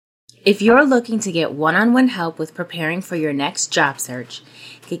If you're looking to get one-on-one help with preparing for your next job search,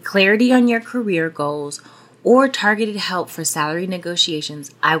 get clarity on your career goals, or targeted help for salary negotiations,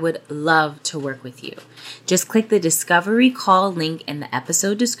 I would love to work with you. Just click the Discovery Call link in the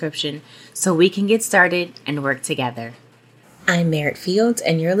episode description so we can get started and work together. I'm Merritt Fields,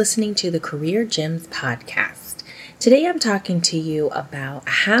 and you're listening to the Career Gems podcast. Today I'm talking to you about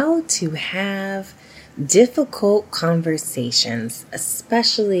how to have difficult conversations,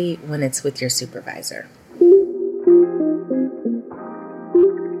 especially when it's with your supervisor.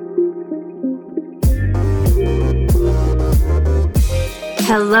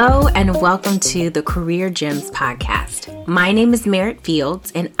 Hello and welcome to the Career Gems podcast. My name is Merritt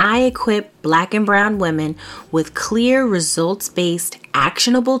Fields, and I equip Black and Brown women with clear, results-based,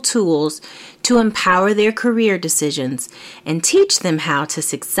 actionable tools to empower their career decisions and teach them how to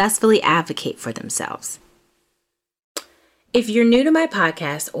successfully advocate for themselves. If you're new to my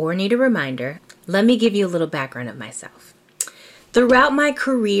podcast or need a reminder, let me give you a little background of myself. Throughout my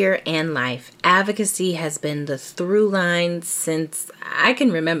career and life, advocacy has been the through line since I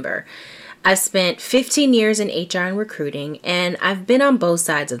can remember. I've spent 15 years in HR and recruiting, and I've been on both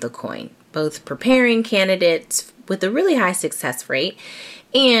sides of the coin, both preparing candidates with a really high success rate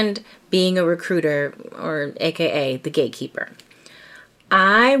and being a recruiter, or AKA the gatekeeper.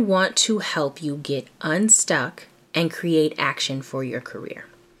 I want to help you get unstuck and create action for your career.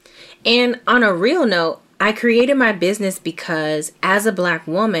 And on a real note, I created my business because as a Black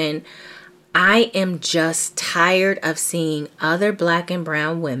woman, I am just tired of seeing other Black and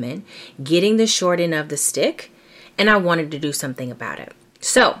brown women getting the short end of the stick, and I wanted to do something about it.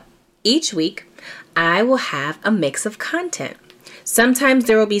 So each week, I will have a mix of content. Sometimes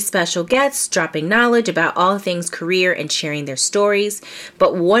there will be special guests dropping knowledge about all things career and sharing their stories.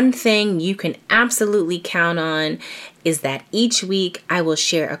 But one thing you can absolutely count on is that each week I will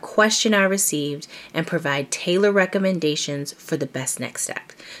share a question I received and provide tailored recommendations for the best next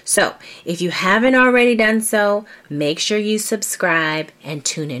step. So if you haven't already done so, make sure you subscribe and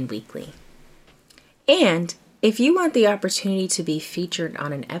tune in weekly. And if you want the opportunity to be featured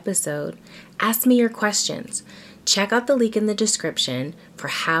on an episode, ask me your questions. Check out the link in the description for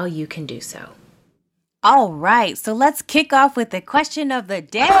how you can do so. All right, so let's kick off with the question of the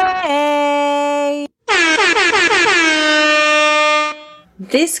day.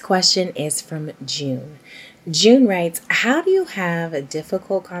 This question is from June. June writes, how do you have a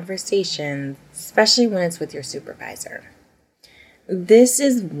difficult conversation, especially when it's with your supervisor? This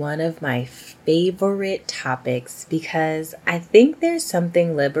is one of my favorite topics because I think there's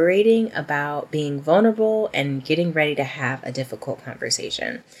something liberating about being vulnerable and getting ready to have a difficult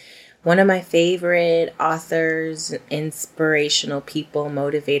conversation. One of my favorite authors, inspirational people,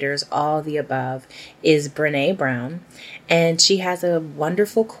 motivators, all the above, is Brené Brown. And she has a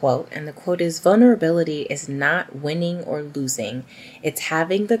wonderful quote, and the quote is, "Vulnerability is not winning or losing. It's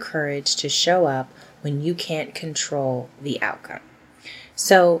having the courage to show up when you can't control the outcome."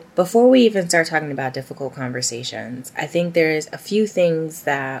 So before we even start talking about difficult conversations, I think there's a few things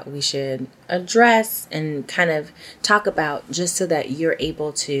that we should address and kind of talk about just so that you're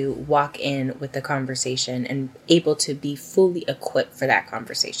able to walk in with the conversation and able to be fully equipped for that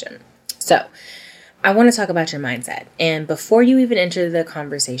conversation. So I want to talk about your mindset. And before you even enter the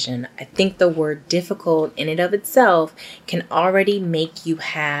conversation, I think the word difficult in and of itself can already make you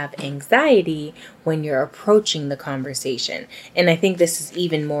have anxiety when you're approaching the conversation. And I think this is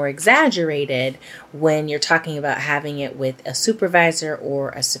even more exaggerated when you're talking about having it with a supervisor or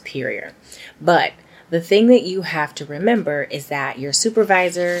a superior. But the thing that you have to remember is that your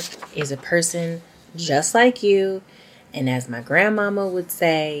supervisor is a person just like you. And as my grandmama would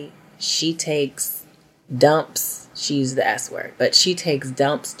say, she takes dumps. She used the S word, but she takes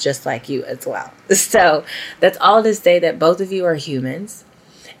dumps just like you as well. So that's all to say that both of you are humans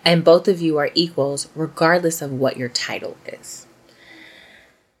and both of you are equals regardless of what your title is.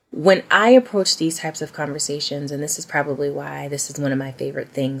 When I approach these types of conversations, and this is probably why this is one of my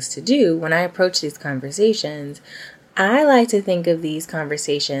favorite things to do, when I approach these conversations, I like to think of these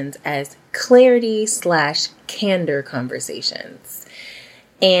conversations as clarity/candor conversations.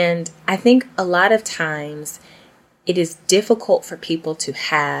 And I think a lot of times it is difficult for people to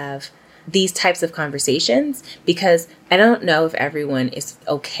have these types of conversations because I don't know if everyone is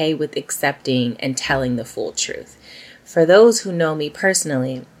okay with accepting and telling the full truth. For those who know me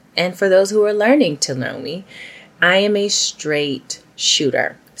personally, and for those who are learning to know me, I am a straight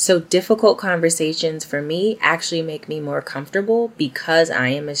shooter. So difficult conversations for me actually make me more comfortable because I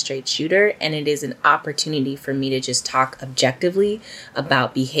am a straight shooter, and it is an opportunity for me to just talk objectively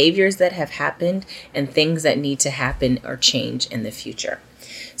about behaviors that have happened and things that need to happen or change in the future.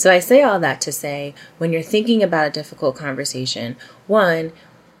 So I say all that to say, when you're thinking about a difficult conversation, one,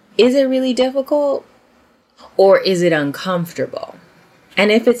 is it really difficult or is it uncomfortable?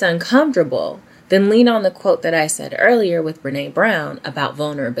 And if it's uncomfortable, then lean on the quote that I said earlier with Brené Brown about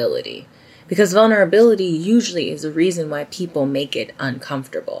vulnerability. Because vulnerability usually is the reason why people make it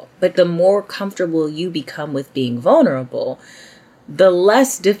uncomfortable. But the more comfortable you become with being vulnerable, the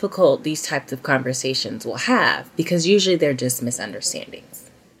less difficult these types of conversations will have, because usually they're just misunderstandings.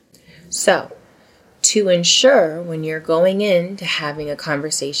 So, to ensure when you're going into having a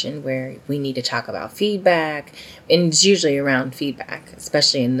conversation where we need to talk about feedback, and it's usually around feedback,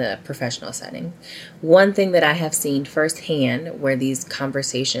 especially in the professional setting, one thing that I have seen firsthand where these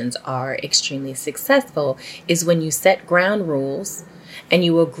conversations are extremely successful is when you set ground rules and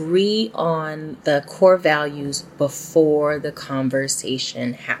you agree on the core values before the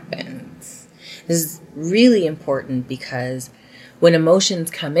conversation happens. This is really important because when emotions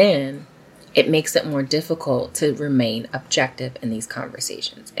come in, it makes it more difficult to remain objective in these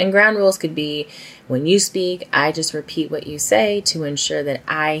conversations. And ground rules could be, when you speak, I just repeat what you say to ensure that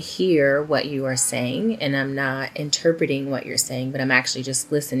I hear what you are saying and I'm not interpreting what you're saying, but I'm actually just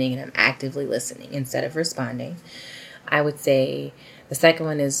listening and I'm actively listening instead of responding. I would say the second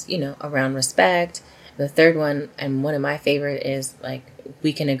one is, around respect. The third one, and one of my favorite, is like,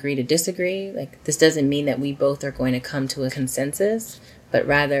 we can agree to disagree. Like, this doesn't mean that we both are going to come to a consensus, but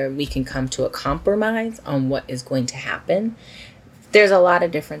rather we can come to a compromise on what is going to happen. There's a lot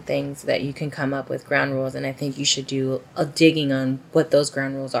of different things that you can come up with ground rules, and I think you should do a digging on what those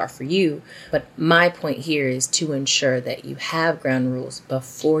ground rules are for you. But my point here is to ensure that you have ground rules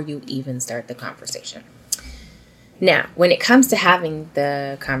before you even start the conversation. Now, when it comes to having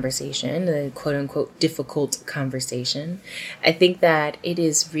the conversation, the quote-unquote difficult conversation, I think that it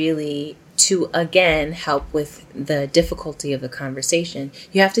is really to, again, help with the difficulty of the conversation.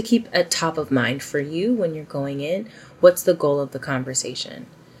 You have to keep it top of mind for you when you're going in. What's the goal of the conversation?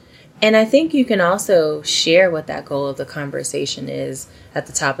 And I think you can also share what that goal of the conversation is at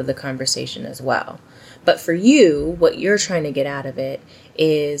the top of the conversation as well. But for you, what you're trying to get out of it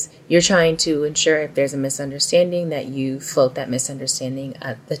is you're trying to ensure if there's a misunderstanding that you float that misunderstanding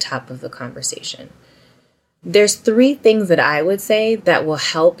at the top of the conversation. There's 3 things that I would say that will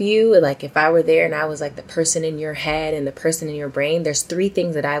help you. Like if I were there and I was like the person in your head and the person in your brain, there's 3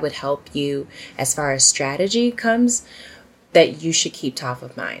 things that I would help you as far as strategy comes that you should keep top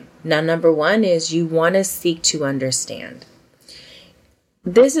of mind. Now, number 1 is you want to seek to understand.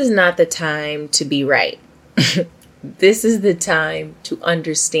 This is not the time to be right. This is the time to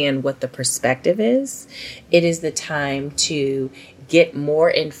understand what the perspective is. It is the time to get more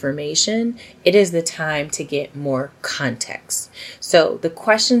information. It is the time to get more context. So the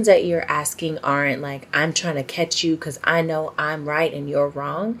questions that you're asking aren't like, I'm trying to catch you because I know I'm right and you're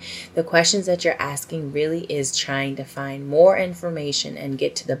wrong. The questions that you're asking really is trying to find more information and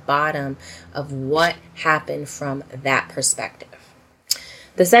get to the bottom of what happened from that perspective.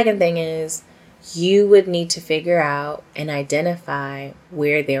 The second thing is you would need to figure out and identify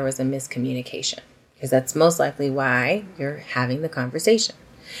where there was a miscommunication, because that's most likely why you're having the conversation.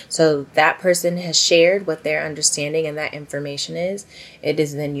 So that person has shared what their understanding and that information is. It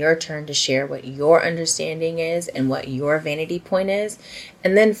is then your turn to share what your understanding is and what your vanity point is.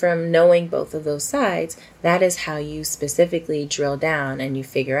 And then from knowing both of those sides, that is how you specifically drill down and you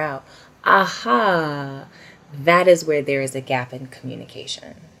figure out, aha, that is where there is a gap in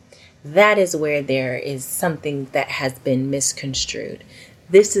communication. That is where there is something that has been misconstrued.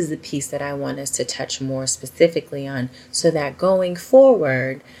 This is the piece that I want us to touch more specifically on so that going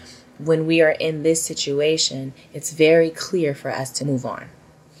forward, when we are in this situation, it's very clear for us to move on.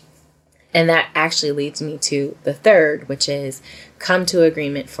 And that actually leads me to the third, which is come to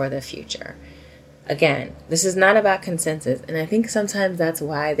agreement for the future. Again, this is not about consensus. And I think sometimes that's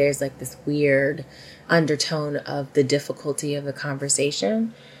why there's like this weird undertone of the difficulty of the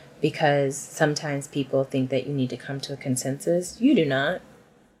conversation, because sometimes people think that you need to come to a consensus. You do not.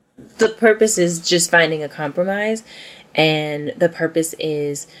 The purpose is just finding a compromise. And the purpose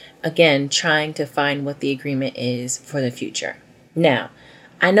is, again, trying to find what the agreement is for the future. Now,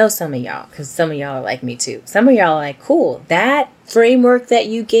 I know some of y'all, because some of y'all are like me too. Some of y'all are like, cool, that framework that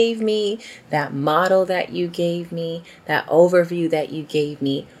you gave me, that model that you gave me, that overview that you gave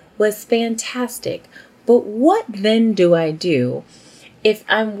me was fantastic. But what then do I do if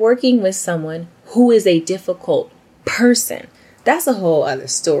I'm working with someone who is a difficult person? That's a whole other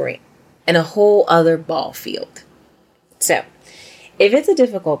story and a whole other ball field. So if it's a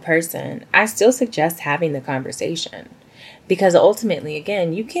difficult person, I still suggest having the conversation. Because ultimately,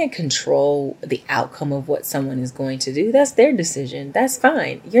 again, you can't control the outcome of what someone is going to do. That's their decision. That's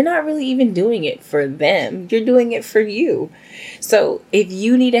fine. You're not really even doing it for them. You're doing it for you. So if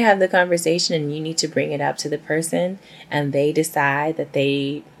you need to have the conversation and you need to bring it up to the person and they decide that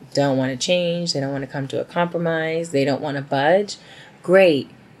they don't want to change, they don't want to come to a compromise, they don't want to budge, great.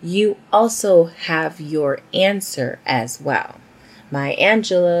 You also have your answer as well. Maya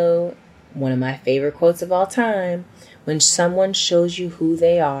Angelou, one of my favorite quotes of all time, when someone shows you who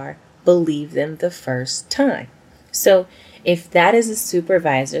they are, believe them the first time. So if that is a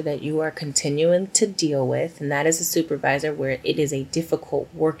supervisor that you are continuing to deal with, and that is a supervisor where it is a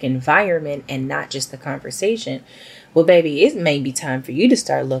difficult work environment and not just the conversation, well, baby, it may be time for you to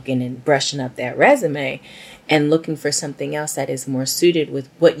start looking and brushing up that resume and looking for something else that is more suited with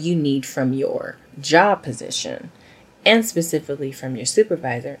what you need from your job position and specifically from your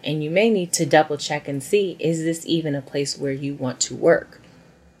supervisor. And you may need to double check and see, is this even a place where you want to work?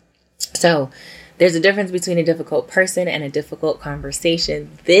 So there's a difference between a difficult person and a difficult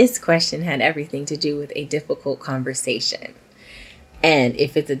conversation. This question had everything to do with a difficult conversation. And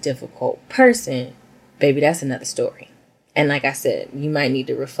if it's a difficult person, baby, that's another story. And like I said, you might need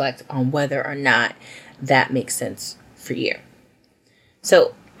to reflect on whether or not that makes sense for you.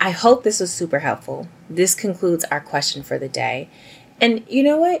 So I hope this was super helpful. This concludes our question for the day. And you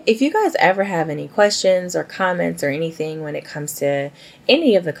know what? If you guys ever have any questions or comments or anything when it comes to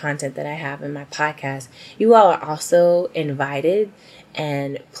any of the content that I have in my podcast, you all are also invited.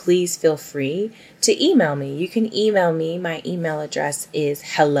 And please feel free to email me. You can email me. My email address is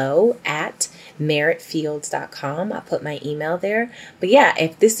hello@meritfields.com. I'll put my email there. But yeah,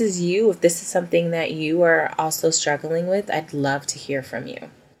 if this is you, if this is something that you are also struggling with, I'd love to hear from you.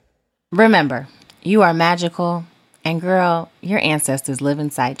 Remember, you are magical, and girl, your ancestors live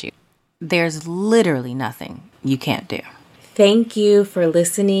inside you. There's literally nothing you can't do. Thank you for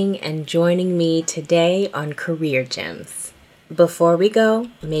listening and joining me today on Career Gems. Before we go,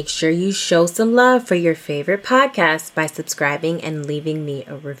 make sure you show some love for your favorite podcast by subscribing and leaving me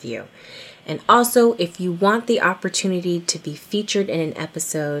a review. And also, if you want the opportunity to be featured in an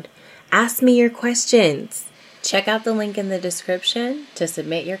episode, ask me your questions. Check out the link in the description to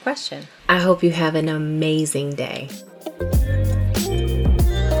submit your question. I hope you have an amazing day.